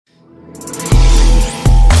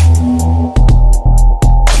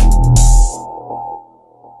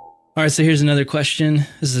All right, so here's another question.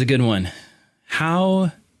 This is a good one.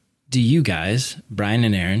 How do you guys, Brian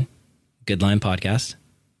and Aaron, Good Line Podcast,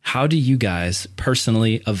 how do you guys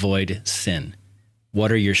personally avoid sin? What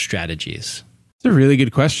are your strategies? It's a really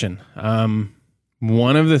good question.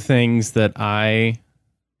 One of the things that I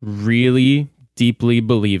really deeply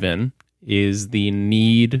believe in is the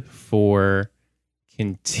need for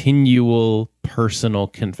continual personal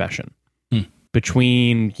confession.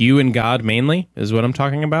 Between you and God mainly is what I'm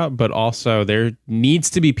talking about, but also there needs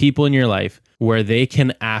to be people in your life where they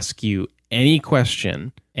can ask you any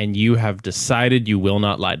question and you have decided you will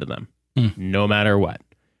not lie to them, no matter what.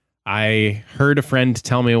 I heard a friend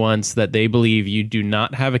tell me once that they believe you do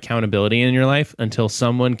not have accountability in your life until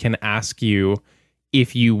someone can ask you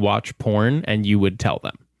if you watch porn and you would tell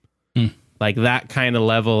them. Like that kind of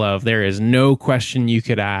level of there is no question you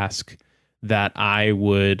could ask that I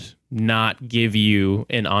would not give you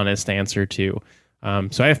an honest answer to.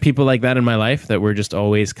 So I have people like that in my life that we're just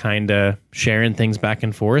always kind of sharing things back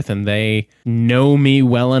and forth, and they know me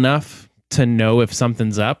well enough to know if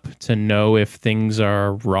something's up, to know if things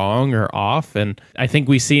are wrong or off. And I think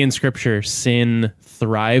we see in scripture, sin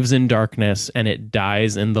thrives in darkness and it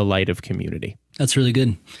dies in the light of community. That's really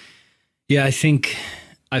good. Yeah, I think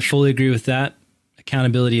I fully agree with that.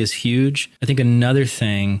 Accountability is huge. I think another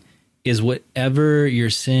thing is whatever your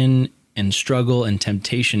sin and struggle and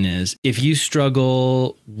temptation is, if you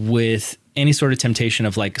struggle with any sort of temptation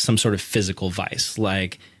of like some sort of physical vice,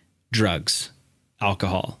 like drugs,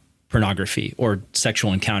 alcohol, pornography, or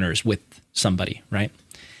sexual encounters with somebody, right?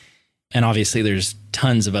 And obviously there's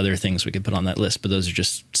tons of other things we could put on that list, but those are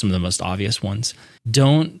just some of the most obvious ones.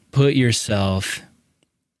 Don't put yourself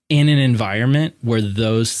in an environment where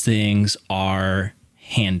those things are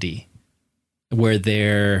handy, where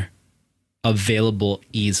they're available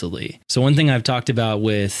easily. So one thing I've talked about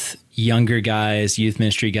with younger guys, youth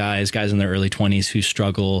ministry guys in their early 20s who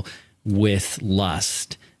struggle with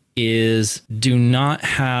lust is do not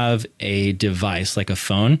have a device like a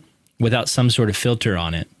phone without some sort of filter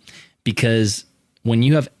on it. Because when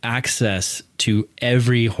you have access to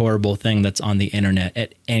every horrible thing that's on the internet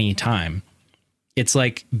at any time, it's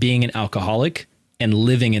like being an alcoholic and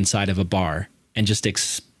living inside of a bar and just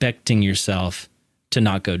expecting yourself to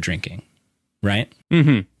not go drinking, right?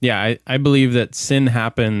 Mm-hmm. Yeah, I believe that sin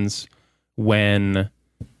happens when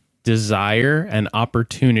desire and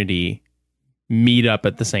opportunity meet up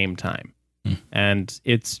at the same time. And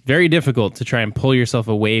it's very difficult to try and pull yourself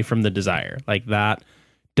away from the desire. Like that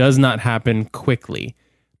does not happen quickly,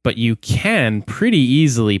 but you can pretty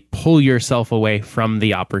easily pull yourself away from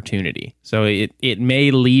the opportunity. So it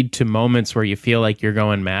may lead to moments where you feel like you're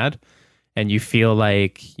going mad and you feel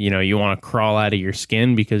like, you want to crawl out of your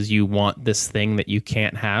skin because you want this thing that you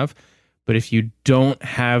can't have. But if you don't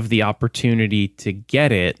have the opportunity to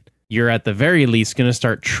get it, you're at the very least going to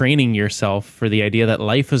start training yourself for the idea that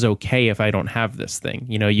life is okay if I don't have this thing.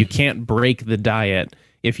 You can't break the diet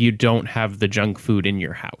if you don't have the junk food in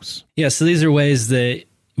your house. Yeah, so these are ways that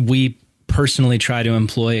we personally try to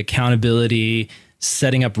employ accountability,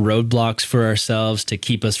 setting up roadblocks for ourselves to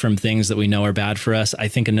keep us from things that we know are bad for us. I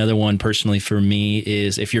think another one personally for me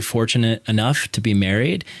is if you're fortunate enough to be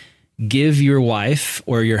married, give your wife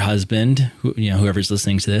or your husband, whoever's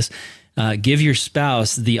listening to this, give your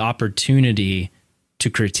spouse the opportunity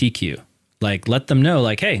to critique you. Like, let them know,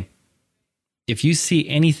 like, hey, if you see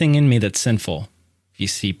anything in me that's sinful, if you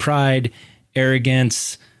see pride,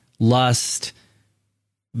 arrogance, lust,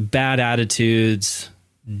 bad attitudes,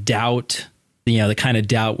 doubt, the kind of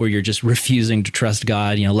doubt where you're just refusing to trust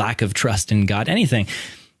God, lack of trust in God, anything.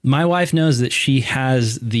 My wife knows that she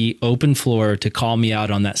has the open floor to call me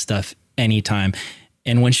out on that stuff anytime.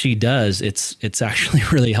 And when she does, it's actually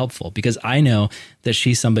really helpful because I know that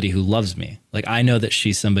she's somebody who loves me. Like I know that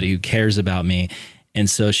she's somebody who cares about me. And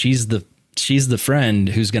so she's the friend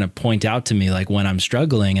who's going to point out to me like when I'm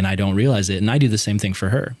struggling and I don't realize it. And I do the same thing for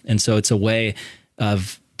her. And so it's a way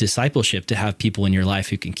of discipleship to have people in your life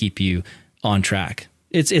who can keep you on track.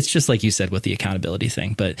 It's just like you said with the accountability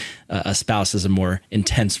thing, but a spouse is a more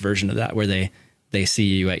intense version of that where they see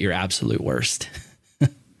you at your absolute worst.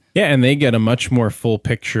 Yeah, and they get a much more full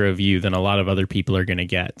picture of you than a lot of other people are going to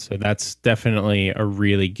get. So that's definitely a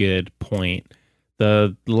really good point.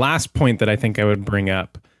 The last point that I think I would bring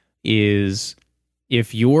up is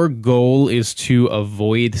if your goal is to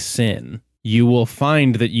avoid sin, you will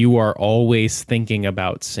find that you are always thinking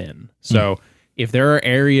about sin. So if there are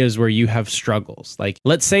areas where you have struggles, like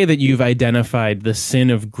let's say that you've identified the sin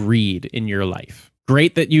of greed in your life.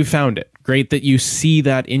 Great that you found it. Great that you see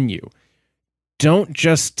that in you. Don't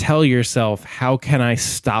just tell yourself, how can I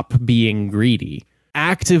stop being greedy?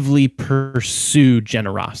 actively pursue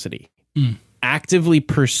generosity. Actively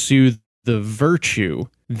pursue the virtue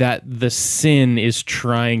that the sin is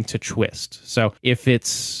trying to twist. So if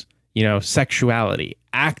it's, sexuality,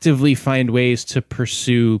 actively find ways to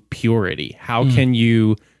pursue purity. How can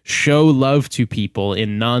you show love to people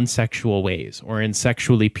in non-sexual ways or in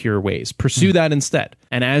sexually pure ways? Pursue that instead.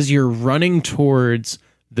 And as you're running towards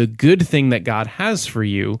the good thing that God has for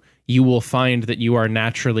you, you will find that you are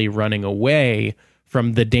naturally running away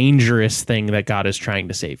from the dangerous thing that God is trying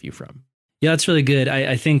to save you from. Yeah, that's really good.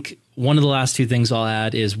 I think one of the last two things I'll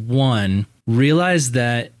add is, one, realize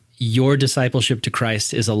that your discipleship to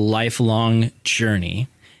Christ is a lifelong journey,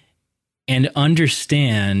 and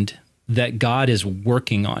understand that God is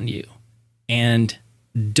working on you. And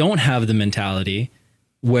don't have the mentality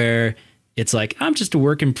where it's like, I'm just a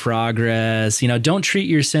work in progress. Don't treat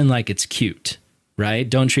your sin like it's cute, right?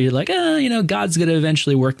 Don't treat it like, God's going to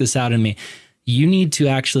eventually work this out in me. You need to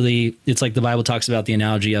actually, it's like the Bible talks about the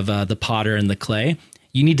analogy of the potter and the clay.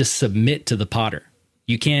 You need to submit to the potter.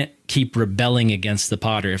 You can't keep rebelling against the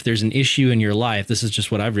potter. If there's an issue in your life, this is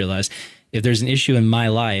just what I've realized. If there's an issue in my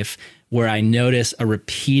life where I notice a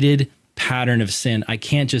repeated pattern of sin, I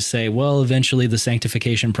can't just say, well, eventually the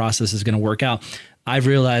sanctification process is going to work out. I've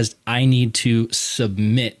realized I need to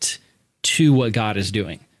submit to what God is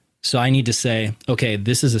doing. So I need to say, okay,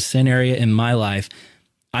 this is a sin area in my life.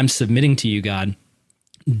 I'm submitting to you, God.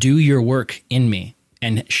 Do your work in me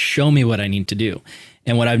and show me what I need to do.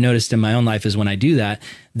 And what I've noticed in my own life is when I do that,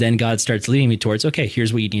 then God starts leading me towards, okay,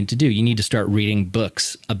 here's what you need to do. You need to start reading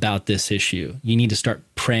books about this issue. You need to start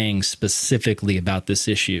praying specifically about this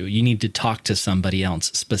issue. You need to talk to somebody else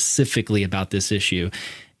specifically about this issue.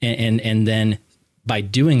 And then by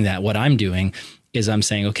doing that, what I'm doing is I'm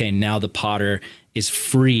saying, okay, now the potter is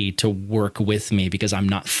free to work with me because I'm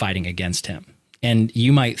not fighting against him. And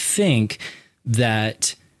you might think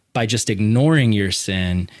that by just ignoring your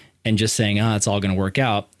sin and just saying, it's all going to work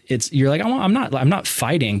out, you're like, I'm not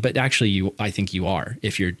fighting, but actually I think you are.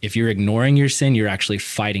 If you're ignoring your sin, you're actually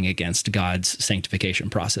fighting against God's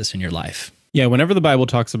sanctification process in your life. Yeah, whenever the Bible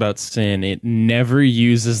talks about sin, it never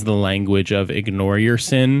uses the language of ignore your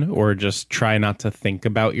sin or just try not to think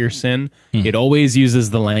about your sin. It always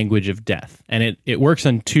uses the language of death. And it works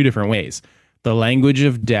in two different ways. The language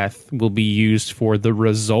of death will be used for the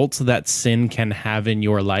results that sin can have in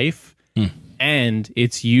your life, and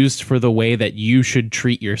it's used for the way that you should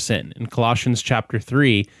treat your sin. In Colossians chapter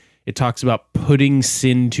 3, it talks about putting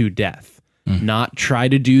sin to death, not try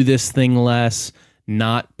to do this thing less,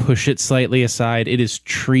 not push it slightly aside. It is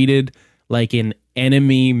treated like an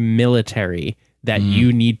enemy military that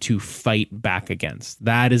you need to fight back against.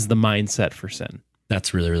 That is the mindset for sin.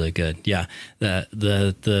 That's really, really good. Yeah.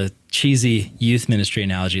 The cheesy youth ministry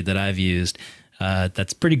analogy that I've used,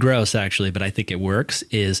 that's pretty gross actually, but I think it works,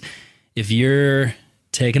 is if you're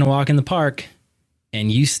taking a walk in the park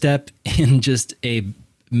and you step in just a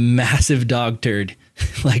massive dog turd,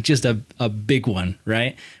 like just a big one,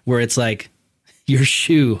 right? Where it's like your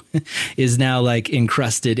shoe is now like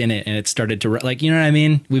encrusted in it and it started to, like, you know what I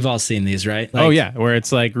mean? We've all seen these, right? Like, oh yeah. Where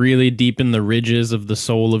it's like really deep in the ridges of the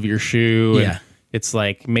sole of your shoe. Yeah. And it's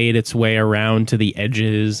like made its way around to the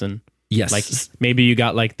edges, and yes, like maybe you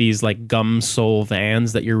got like these like gum sole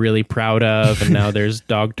Vans that you're really proud of, and now there's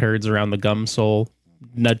dog turds around the gum sole.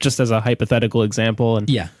 Not just as a hypothetical example,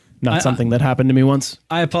 and not something that happened to me once.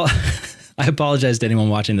 I apologize to anyone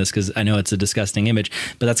watching this because I know it's a disgusting image,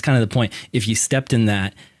 but that's kind of the point. If you stepped in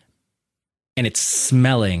that and it's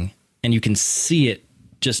smelling and you can see it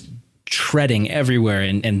just treading everywhere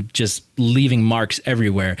and just leaving marks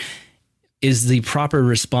everywhere, is the proper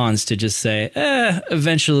response to just say,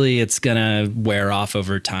 eventually it's going to wear off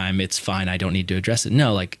over time. It's fine. I don't need to address it.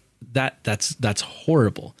 No, like that's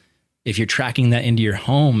horrible. If you're tracking that into your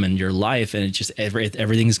home and your life, and it's just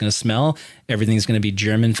everything's going to smell, everything's going to be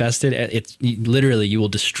germ infested. It's literally, you will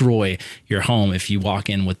destroy your home if you walk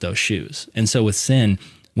in with those shoes. And so with sin,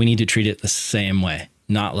 we need to treat it the same way.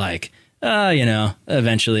 Not like,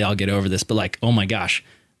 eventually I'll get over this, but like, oh my gosh,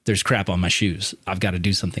 there's crap on my shoes. I've got to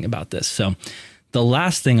do something about this. So the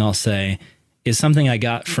last thing I'll say is something I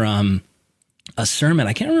got from a sermon.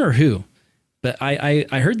 I can't remember who, but I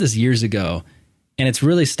heard this years ago, and it's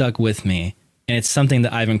really stuck with me. And it's something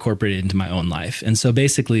that I've incorporated into my own life. And so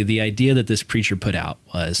basically the idea that this preacher put out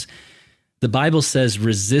was, the Bible says,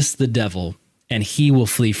 resist the devil and he will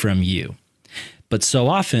flee from you. But so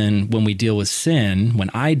often when we deal with sin, when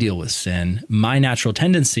I deal with sin, my natural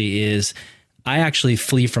tendency is I actually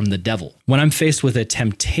flee from the devil. When I'm faced with a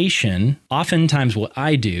temptation, oftentimes what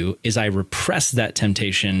I do is I repress that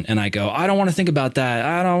temptation and I go, I don't want to think about that.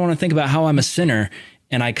 I don't want to think about how I'm a sinner.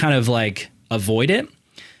 And I kind of like, avoid it.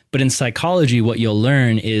 But in psychology, what you'll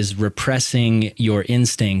learn is repressing your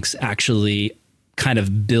instincts actually kind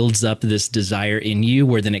of builds up this desire in you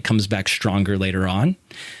where then it comes back stronger later on.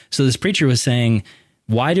 So this preacher was saying,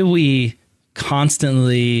 why do we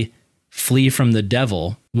constantly flee from the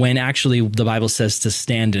devil when actually the Bible says to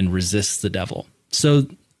stand and resist the devil? So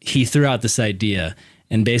he threw out this idea,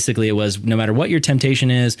 and basically it was no matter what your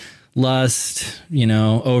temptation is, lust,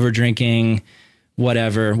 over drinking,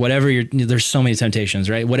 whatever there's so many temptations,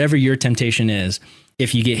 right? Whatever your temptation is,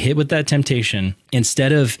 if you get hit with that temptation,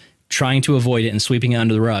 instead of trying to avoid it and sweeping it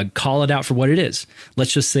under the rug, call it out for what it is.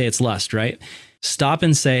 Let's just say it's lust, right? Stop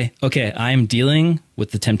and say, okay, I am dealing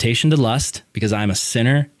with the temptation to lust because I'm a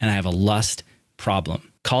sinner and I have a lust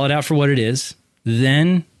problem. Call it out for what it is,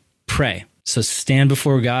 then pray. So stand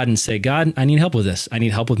before God and say, God, I need help with this. I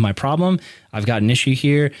need help with my problem. I've got an issue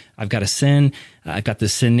here. I've got a sin. I've got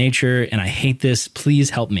this sin nature and I hate this. Please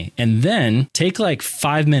help me. And then take like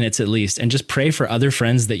 5 minutes at least and just pray for other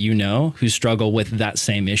friends that you know who struggle with that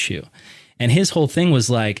same issue. And his whole thing was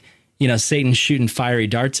like, Satan's shooting fiery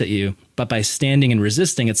darts at you, but by standing and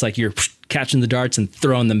resisting, it's like you're catching the darts and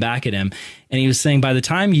throwing them back at him. And he was saying by the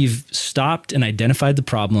time you've stopped and identified the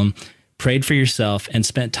problem, prayed for yourself, and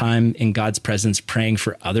spent time in God's presence praying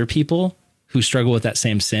for other people who struggle with that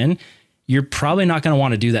same sin, you're probably not going to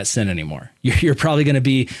want to do that sin anymore. You're probably going to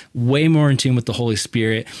be way more in tune with the Holy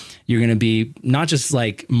Spirit. You're going to be not just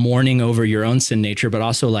like mourning over your own sin nature, but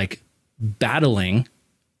also like battling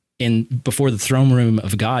before the throne room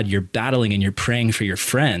of God. You're battling and you're praying for your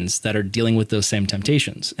friends that are dealing with those same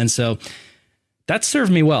temptations. And so that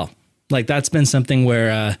served me well. Like that's been something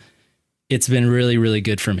where it's been really, really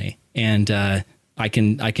good for me. And I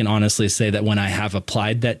can honestly say that when I have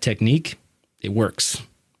applied that technique, it works.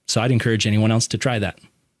 So I'd encourage anyone else to try that.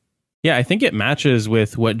 Yeah, I think it matches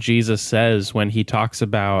with what Jesus says when he talks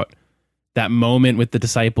about that moment with the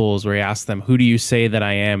disciples where he asks them, who do you say that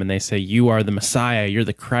I am? And they say, you are the Messiah, you're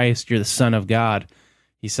the Christ, you're the Son of God.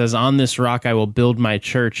 He says, on this rock I will build my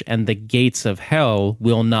church, and the gates of hell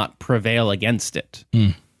will not prevail against it.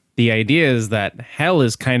 The idea is that hell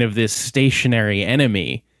is kind of this stationary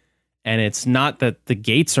enemy. And it's not that the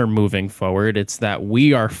gates are moving forward, it's that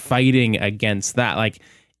we are fighting against that. Like,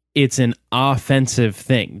 it's an offensive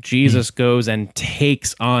thing. Jesus goes and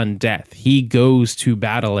takes on death. He goes to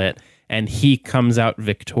battle it, and he comes out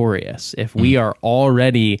victorious. If we are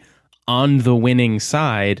already on the winning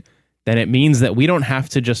side, then it means that we don't have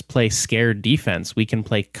to just play scared defense. We can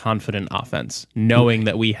play confident offense, knowing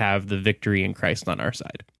that we have the victory in Christ on our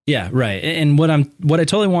side. Yeah, right. And what I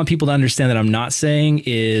totally want people to understand that I'm not saying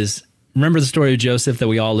is, remember the story of Joseph that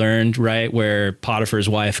we all learned, right? Where Potiphar's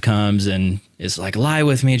wife comes and is like, lie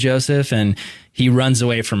with me, Joseph. And he runs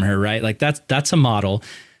away from her, right? Like that's a model.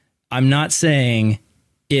 I'm not saying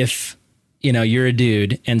if, you're a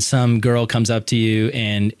dude and some girl comes up to you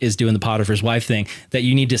and is doing the Potiphar's wife thing, that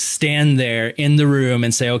you need to stand there in the room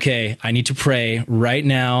and say, okay, I need to pray right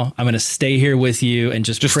now. I'm going to stay here with you and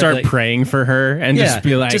just start praying for her and just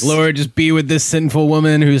be like, Lord, just be with this sinful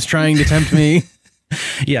woman who's trying to tempt me.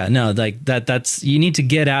 Yeah, no, like that's, you need to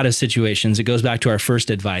get out of situations. It goes back to our first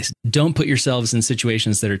advice. Don't put yourselves in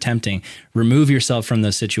situations that are tempting. Remove yourself from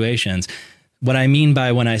those situations. What I mean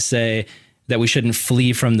by when I say that we shouldn't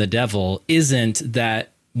flee from the devil isn't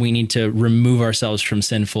that we need to remove ourselves from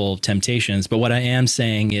sinful temptations. But what I am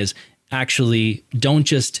saying is actually don't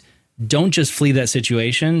just flee that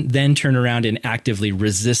situation, then turn around and actively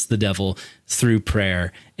resist the devil through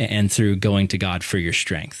prayer and through going to God for your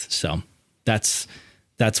strength. So that's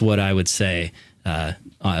what I would say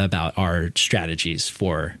about our strategies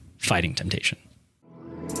for fighting temptation.